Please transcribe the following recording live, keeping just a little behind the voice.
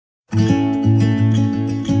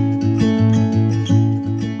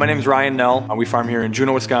My name is Ryan Nell. We farm here in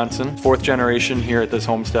Juneau, Wisconsin. 4th generation here at this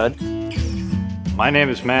homestead. My name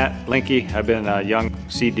is Matt Linke. I've been a young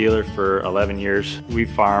seed dealer for 11 years. We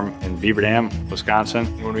farm in Beaver Dam, Wisconsin.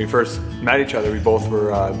 When we first met each other, we both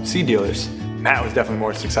were seed dealers. Matt was definitely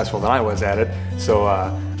more successful than I was at it, so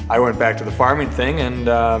I went back to the farming thing, and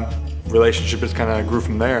relationship just kind of grew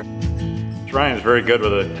from there. Ryan's very good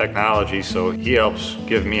with the technology, so he helps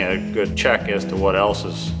give me a good check as to what else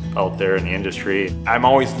is out there in the industry. I'm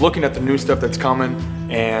always looking at the new stuff that's coming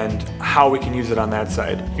and how we can use it on that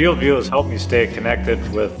side. FieldView has helped me stay connected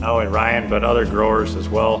with not only Ryan, but other growers as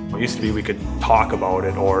well. It used to be we could talk about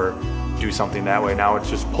it or do something that way. Now it's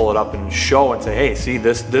just pull it up and show and say, hey, see,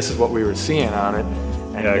 this is what we were seeing on it.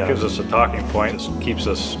 And, yeah, it gives us a talking point. It keeps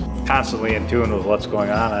us constantly in tune with what's going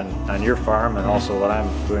on your farm and also what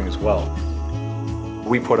I'm doing as well.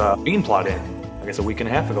 We put a bean plot in, I guess a week and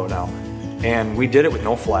a half ago now. And we did it with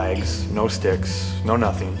no flags, no sticks, no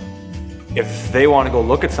nothing. If they want to go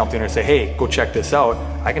look at something or say, hey, go check this out,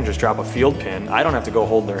 I can just drop a field pin. I don't have to go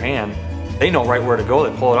hold their hand. They know right where to go.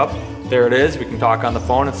 They pull it up. There it is. We can talk on the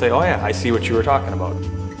phone and say, oh yeah, I see what you were talking about.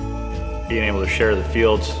 Being able to share the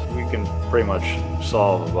fields, we can pretty much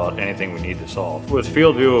solve about anything we need to solve. With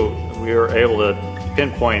FieldView, we were able to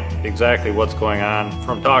pinpoint exactly what's going on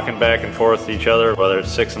from talking back and forth to each other, whether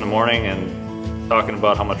it's 6 in the morning and talking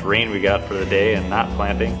about how much rain we got for the day and not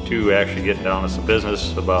planting, to actually getting down to some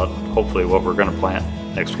business about hopefully what we're going to plant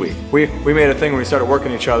next week. We made a thing when we started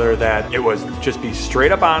working each other that it was just be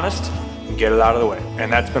straight up honest and get it out of the way.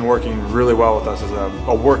 And that's been working really well with us as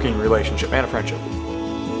a working relationship and a friendship.